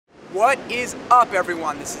What is up,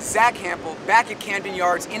 everyone? This is Zack Hample back at Camden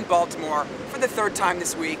Yards in Baltimore for the third time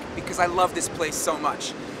this week because I love this place so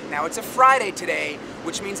much. Now, it's a Friday today,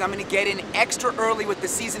 which means I'm going to get in extra early with the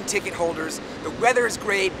season ticket holders. The weather is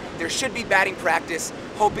great, there should be batting practice,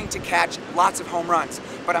 hoping to catch lots of home runs.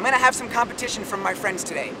 But I'm going to have some competition from my friends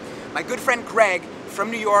today. My good friend Greg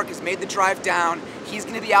from New York has made the drive down. He's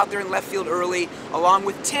going to be out there in left field early, along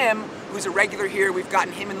with Tim, who's a regular here. We've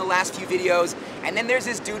gotten him in the last few videos. And then there's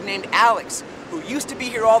this dude named Alex, who used to be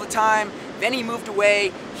here all the time, then he moved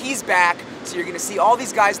away, he's back. So you're going to see all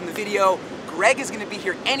these guys in the video. Greg is going to be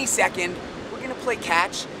here any second. We're going to play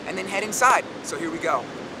catch and then head inside. So here we go.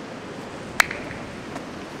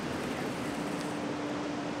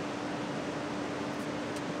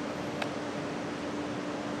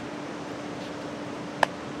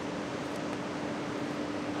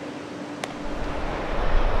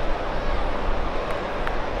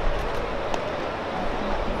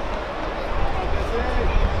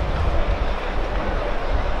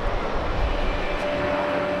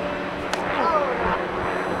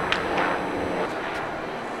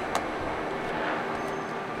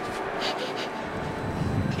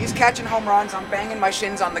 He's catching home runs, I'm banging my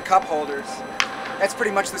shins on the cup holders. That's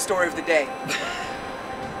pretty much the story of the day.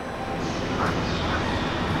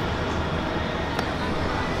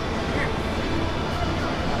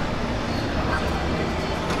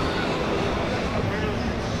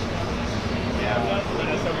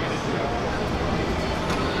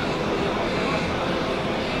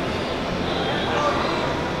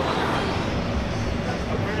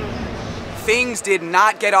 Things did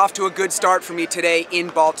not get off to a good start for me today in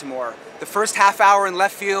Baltimore. The first half hour in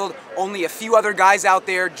left field, only a few other guys out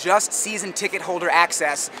there, just season ticket holder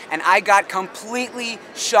access, and I got completely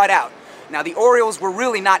shut out. Now, the Orioles were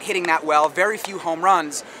really not hitting that well, very few home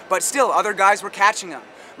runs, but still other guys were catching them.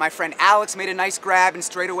 My friend Alex made a nice grab in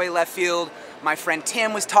straightaway left field. My friend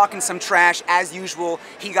Tim was talking some trash as usual.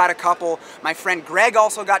 He got a couple. My friend Greg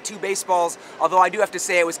also got 2 baseballs, although I do have to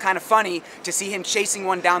say it was kind of funny to see him chasing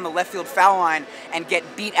one down the left field foul line and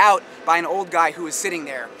get beat out by an old guy who was sitting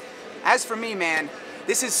there. As for me, man,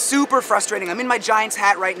 this is super frustrating. I'm in my Giants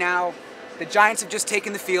hat right now. The Giants have just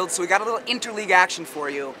taken the field, so we got a little interleague action for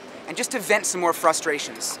you, and just to vent some more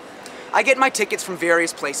frustrations. I get my tickets from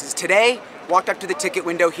various places. Today, walked up to the ticket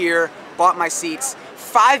window here, bought my seats.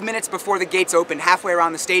 5 minutes before the gates opened, halfway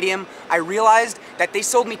around the stadium, I realized that they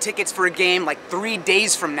sold me tickets for a game like 3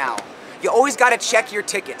 days from now. You always gotta check your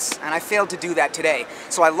tickets, and I failed to do that today.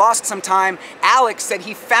 So I lost some time. Alex said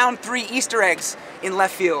he found 3 Easter eggs in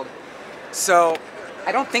left field. So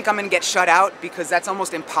I don't think I'm gonna get shut out because that's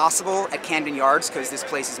almost impossible at Camden Yards because this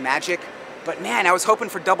place is magic. But man, I was hoping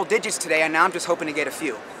for double digits today, and now I'm just hoping to get a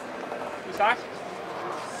few. Zack?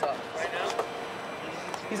 Right now?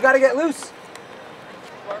 He's got to get loose.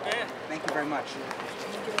 Smart man. Thank you very much.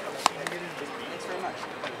 Thanks very much.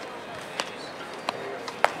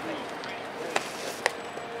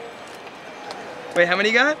 Wait, how many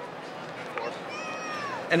you got? 4.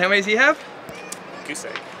 And how many does he have? Goose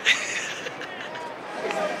egg.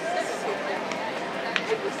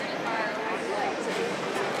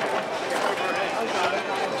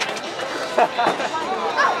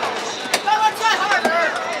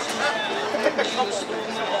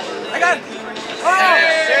 I got it! Oh!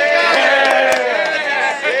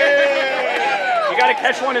 You gotta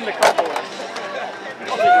catch one in the cup holder.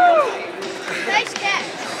 Nice catch.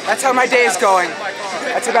 That's how my day is going.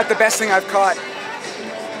 That's about the best thing I've caught.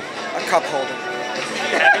 A cup holder.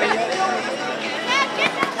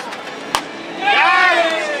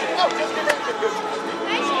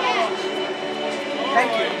 Nice catch.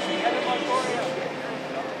 Thank you.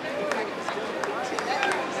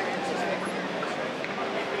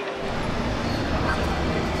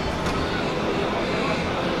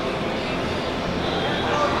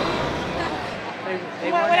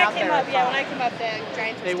 When I came up, yeah, when I came up, the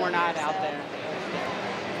Giants They were not out there.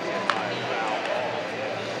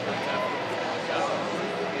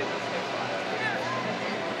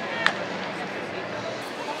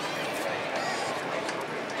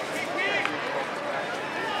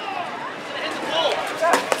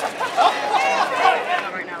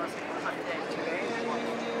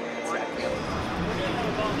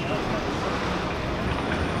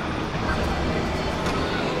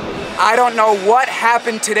 I don't know what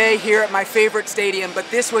happened today here at my favorite stadium, but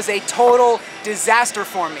this was a total disaster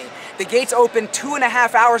for me. The gates opened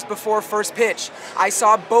 2.5 hours before first pitch. I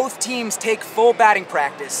saw both teams take full batting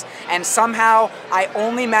practice, and somehow I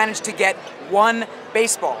only managed to get 1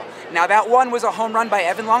 baseball. Now that one was a home run by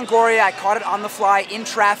Evan Longoria. I caught it on the fly in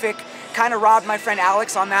traffic, kind of robbed my friend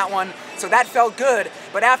Alex on that one, so that felt good.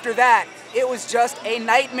 But after that, it was just a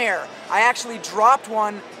nightmare. I actually dropped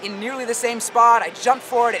one in nearly the same spot. I jumped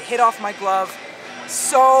for it, it hit off my glove.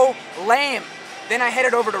 So lame. Then I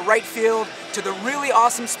headed over to right field to the really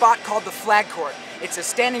awesome spot called the flag court. It's a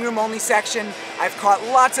standing room only section. I've caught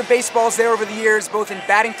lots of baseballs there over the years, both in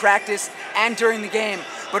batting practice and during the game,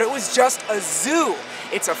 but it was just a zoo.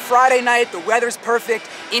 It's a Friday night, the weather's perfect,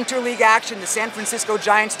 interleague action, the San Francisco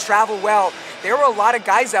Giants travel well. There were a lot of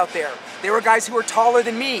guys out there. There were guys who were taller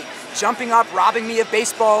than me, jumping up, robbing me of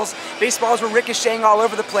baseballs. Baseballs were ricocheting all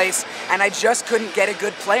over the place, and I just couldn't get a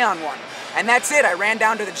good play on one. And that's it. I ran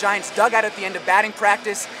down to the Giants' dugout at the end of batting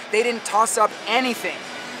practice. They didn't toss up anything.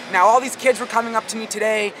 Now, all these kids were coming up to me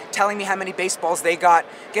today, telling me how many baseballs they got.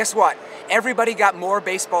 Guess what? Everybody got more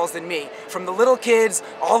baseballs than me, from the little kids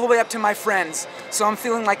all the way up to my friends. So I'm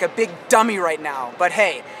feeling like a big dummy right now. But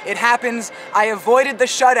hey, it happens. I avoided the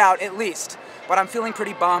shutout at least. But I'm feeling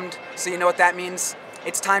pretty bummed, so you know what that means?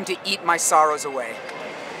 It's time to eat my sorrows away.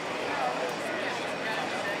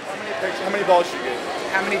 How many balls did you get?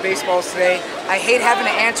 How many baseballs today? I hate having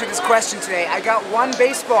to answer this question today. I got one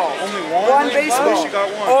baseball. Only one? One baseball. At least you got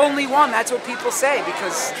one. Only one. That's what people say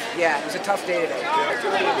because, yeah, it was a tough day today.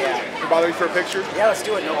 Yeah. Can I bother you for a picture? Yeah, let's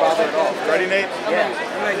do it. No bother at all. Ready, Nate? Yeah.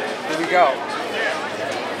 Here we go.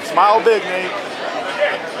 Smile big, Nate.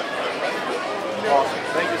 Awesome.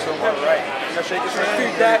 Thank you so much. All right. Can I shake his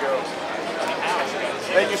hand? There you go.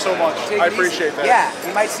 Thank you so much. I appreciate that. Yeah,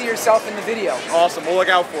 you might see yourself in the video. Awesome. We'll look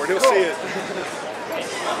out for it. He'll see it.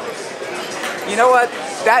 You know what?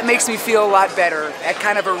 That makes me feel a lot better. That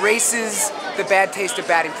kind of erases the bad taste of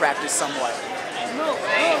batting practice somewhat.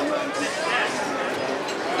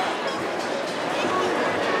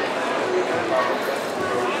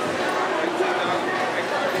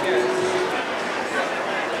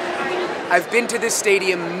 I've been to this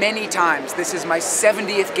stadium many times. This is my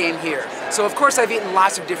 70th game here. So of course I've eaten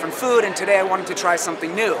lots of different food, and today I wanted to try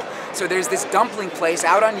something new. So there's this dumpling place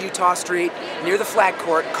out on Utah Street near the flag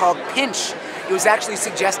court called Pinch. It was actually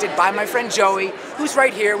suggested by my friend Joey, who's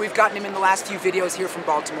right here. We've gotten him in the last few videos here from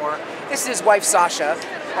Baltimore. This is his wife Sasha.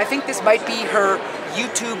 I think this might be her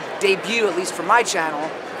YouTube debut, at least for my channel.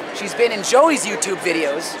 She's been in Joey's YouTube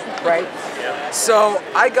videos, right? Yeah. So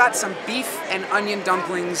I got some beef and onion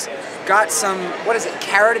dumplings, got some, what is it,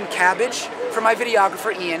 carrot and cabbage for my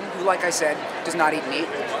videographer Ian, who, like I said, does not eat meat.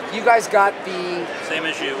 You guys got the... Same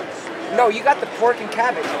as you. No, you got the pork and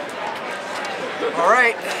cabbage. All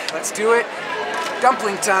right, let's do it.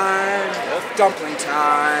 Dumpling time, dumpling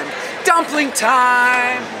time, dumpling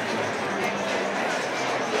time!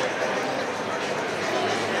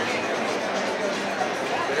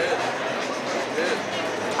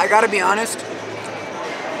 I gotta be honest,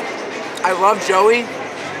 I love Joey,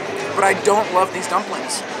 but I don't love these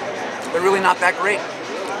dumplings. They're really not that great.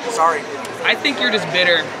 Sorry. I think you're just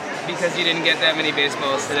bitter because you didn't get that many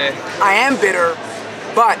baseballs today. I am bitter,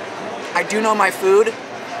 but I do know my food,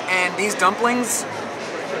 and these dumplings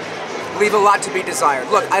leave a lot to be desired.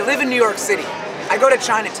 Look, I live in New York City. I go to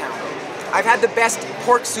Chinatown. I've had the best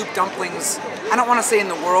pork soup dumplings, I don't want to say in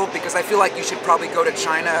the world, because I feel like you should probably go to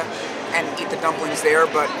China and eat the dumplings there,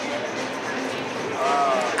 but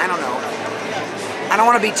I don't know. I don't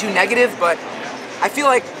want to be too negative, but I feel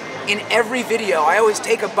like in every video, I always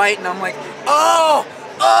take a bite and I'm like, oh,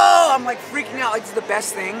 I'm like freaking out, like this is the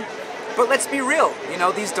best thing. But let's be real, you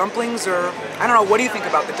know, these dumplings are, I don't know, what do you think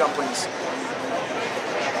about the dumplings?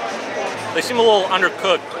 They seem a little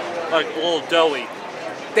undercooked, like a little doughy.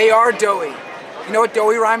 They are doughy. You know what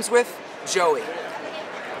doughy rhymes with? Joey.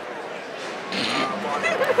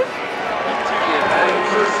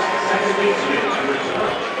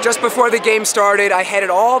 Just before the game started, I headed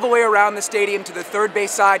all the way around the stadium to the third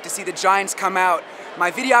base side to see the Giants come out. My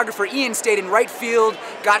videographer Ian stayed in right field,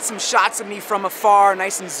 got some shots of me from afar,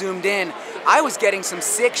 nice and zoomed in. I was getting some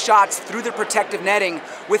sick shots through the protective netting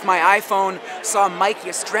with my iPhone, saw Mike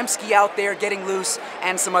Yastrzemski out there getting loose,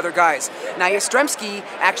 and some other guys. Now Yastrzemski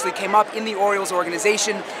actually came up in the Orioles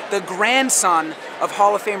organization, the grandson of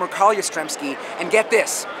Hall of Famer Carl Yastrzemski, and get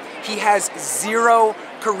this, he has 0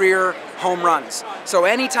 career home runs. So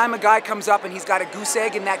anytime a guy comes up and he's got a goose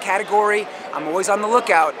egg in that category, I'm always on the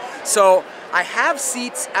lookout. So I have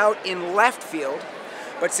seats out in left field,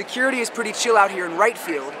 but security is pretty chill out here in right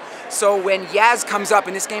field. So when Yaz comes up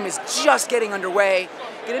and this game is just getting underway,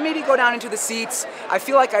 gonna maybe go down into the seats. I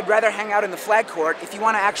feel like I'd rather hang out in the flag court. If you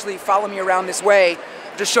wanna actually follow me around this way,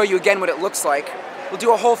 I'll just show you again what it looks like. We'll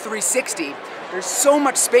do a whole 360. There's so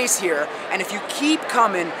much space here, and if you keep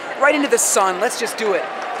coming right into the sun, let's just do it.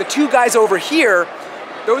 The two guys over here,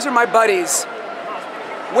 those are my buddies.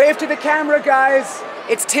 Wave to the camera, guys.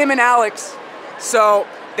 It's Tim and Alex. So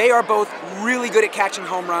They are both really good at catching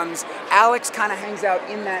home runs. Alex kind of hangs out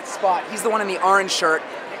in that spot. He's the one in the orange shirt.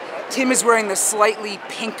 Tim is wearing the slightly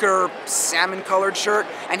pinker salmon-colored shirt,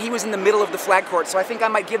 and he was in the middle of the flag court, so I think I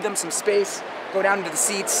might give them some space, go down into the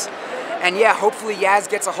seats, and yeah, hopefully Yaz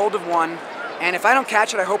gets a hold of one, and if I don't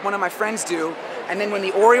catch it, I hope one of my friends do, and then when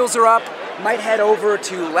the Orioles are up, might head over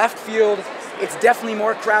to left field. It's definitely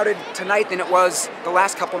more crowded tonight than it was the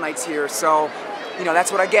last couple nights here, so you know,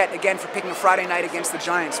 that's what I get, again, for picking a Friday night against the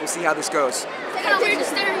Giants. We'll see how this goes. Yeah, we were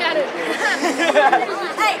just staring at it.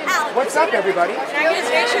 Hey, Alex. What's up, everybody? Can I get a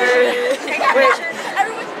picture? Can I get a picture?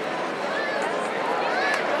 Everyone.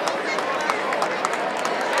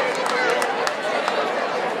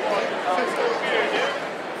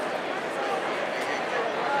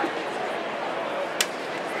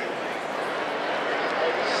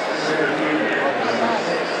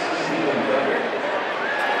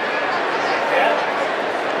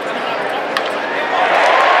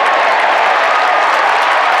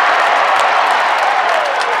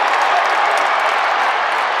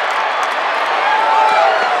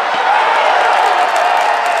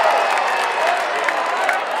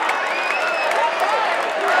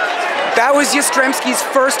 That was Yastrzemski's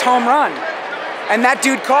first home run, and that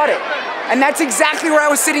dude caught it. And that's exactly where I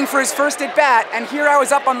was sitting for his first at bat, and here I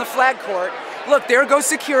was up on the flag court. Look, there goes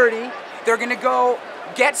security. They're gonna go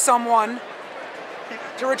get someone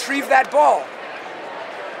to retrieve that ball.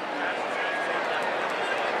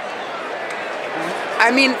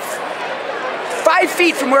 I mean, 5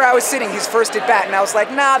 feet from where I was sitting, his first at bat, and I was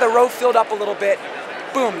like, nah, the row filled up a little bit.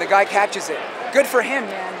 Boom, the guy catches it. Good for him,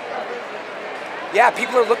 man. Yeah,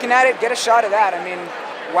 people are looking at it, get a shot of that. I mean,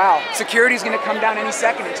 wow. Security's gonna come down any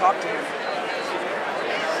second and talk to him.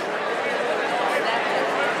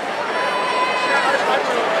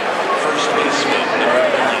 First baseman, number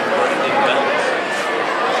 9, Brandon Belt.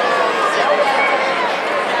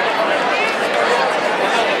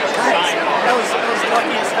 That was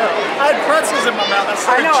lucky as hell. I had pretzels in my mouth. I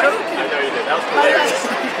started choking. I know you did. That was hilarious.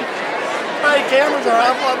 My cameras are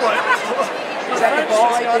up. I'm like, is that the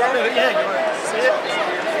ball right there? Yeah, you want to see it?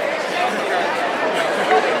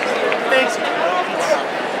 Thanks.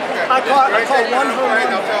 I caught one home run.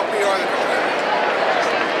 I'll tell PR that.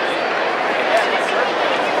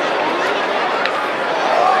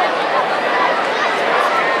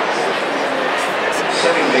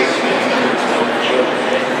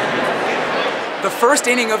 The first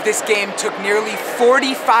inning of this game took nearly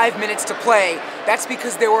 45 minutes to play. That's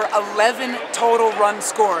because there were 11 total runs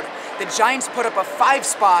scored. The Giants put up a 5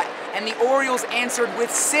 spot, and the Orioles answered with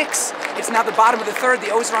 6. It's now the bottom of the third. The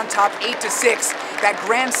O's are on top 8-6. That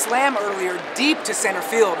grand slam earlier, deep to center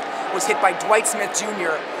field, was hit by Dwight Smith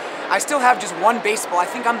Jr. I still have just one baseball. I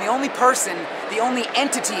think I'm the only person, the only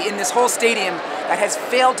entity in this whole stadium that has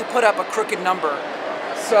failed to put up a crooked number.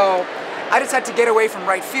 So I just had to get away from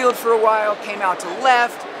right field for a while, came out to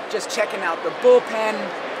left, just checking out the bullpen.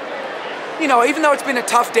 You know, even though it's been a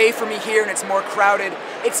tough day for me here and it's more crowded,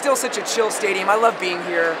 it's still such a chill stadium. I love being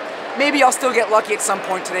here. Maybe I'll still get lucky at some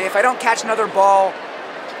point today. If I don't catch another ball,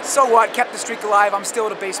 so what? Kept the streak alive. I'm still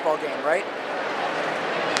at a baseball game, right?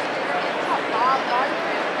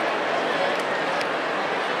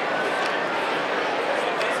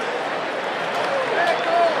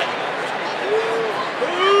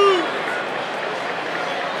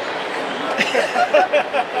 A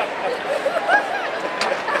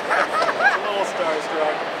little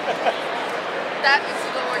starstruck. That needs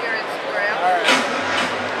to go on your Instagram. All right.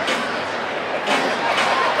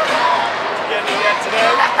 You getting it yet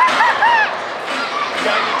today? You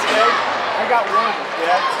got it today? I got one.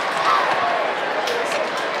 Yeah.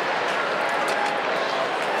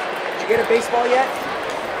 Did you get a baseball yet?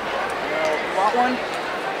 No. You want one?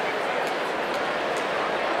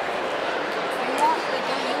 You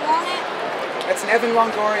want it? That's an Evan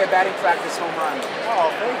Longoria batting practice home run. Oh,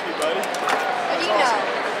 thank you, buddy. How do you know?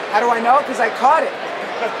 How do I know? Because I caught it.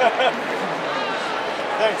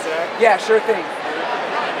 Thanks, Zach. Yeah, sure thing.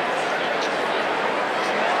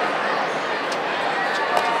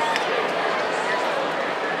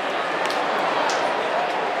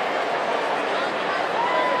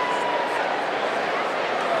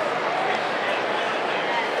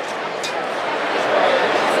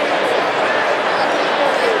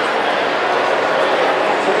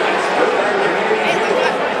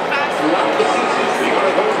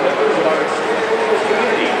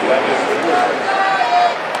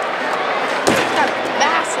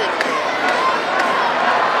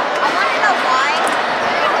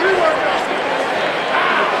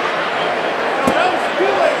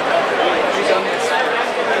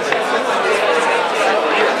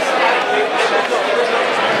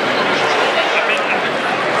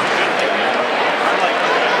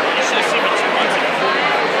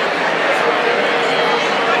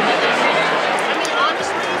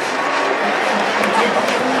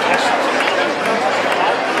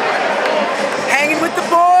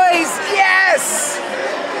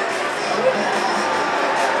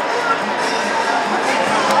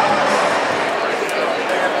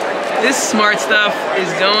 This smart stuff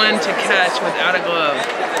is going to catch without a glove.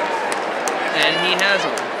 And he has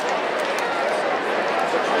one.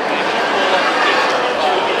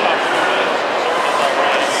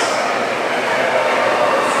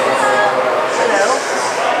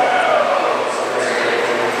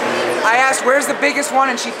 I asked, where's the biggest one?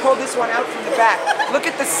 And she pulled this one out from the back. Look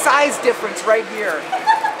at the size difference right here.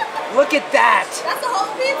 Look at that. That's a whole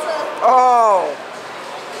pizza. Oh.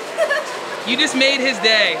 You just made his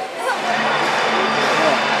day.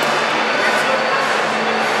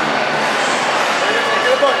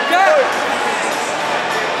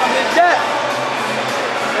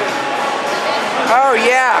 Oh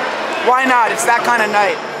yeah. Why not? It's that kind of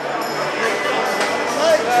night.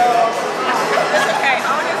 It's okay.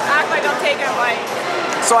 I'll just act like I'm taking a bite.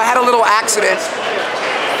 So I had a little accident.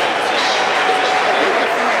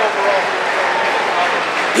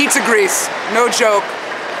 Pizza grease, no joke.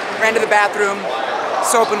 Ran to the bathroom,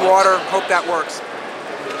 soap and water, hope that works.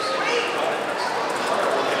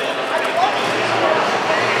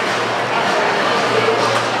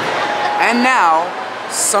 And now,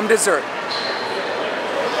 some dessert.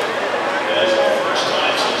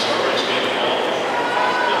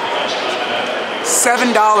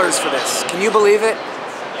 $7 for this. Can you believe it?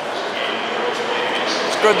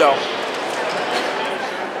 It's good though.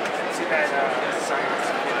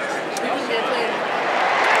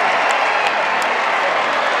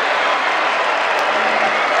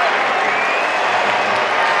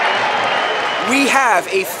 We have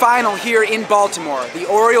a final here in Baltimore. The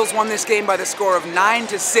Orioles won this game by the score of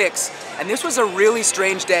 9-6, and this was a really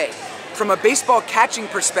strange day. From a baseball catching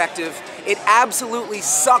perspective, it absolutely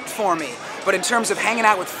sucked for me. But in terms of hanging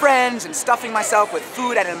out with friends and stuffing myself with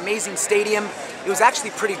food at an amazing stadium, it was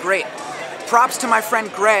actually pretty great. Props to my friend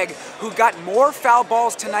Greg, who got more foul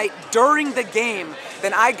balls tonight during the game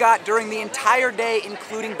than I got during the entire day,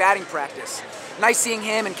 including batting practice. Nice seeing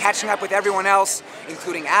him and catching up with everyone else,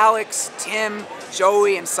 including Alex, Tim,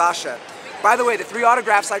 Joey, and Sasha. By the way, the 3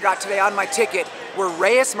 autographs I got today on my ticket were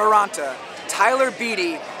Reyes Maranta, Tyler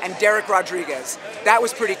Beatty, and Derek Rodriguez. That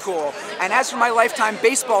was pretty cool. And as for my lifetime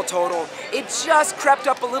baseball total, it just crept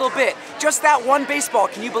up a little bit. Just that one baseball,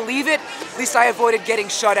 can you believe it? At least I avoided getting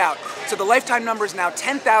shut out. So the lifetime number is now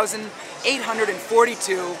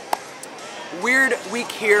 10,842. Weird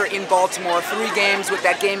week here in Baltimore. 3 games with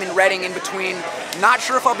that game in Reading in between. Not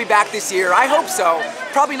sure if I'll be back this year. I hope so.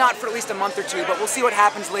 Probably not for at least a month or 2, but we'll see what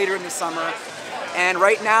happens later in the summer. And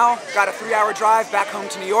right now, got a 3-hour drive back home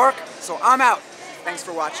to New York, so I'm out. Thanks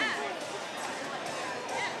for watching.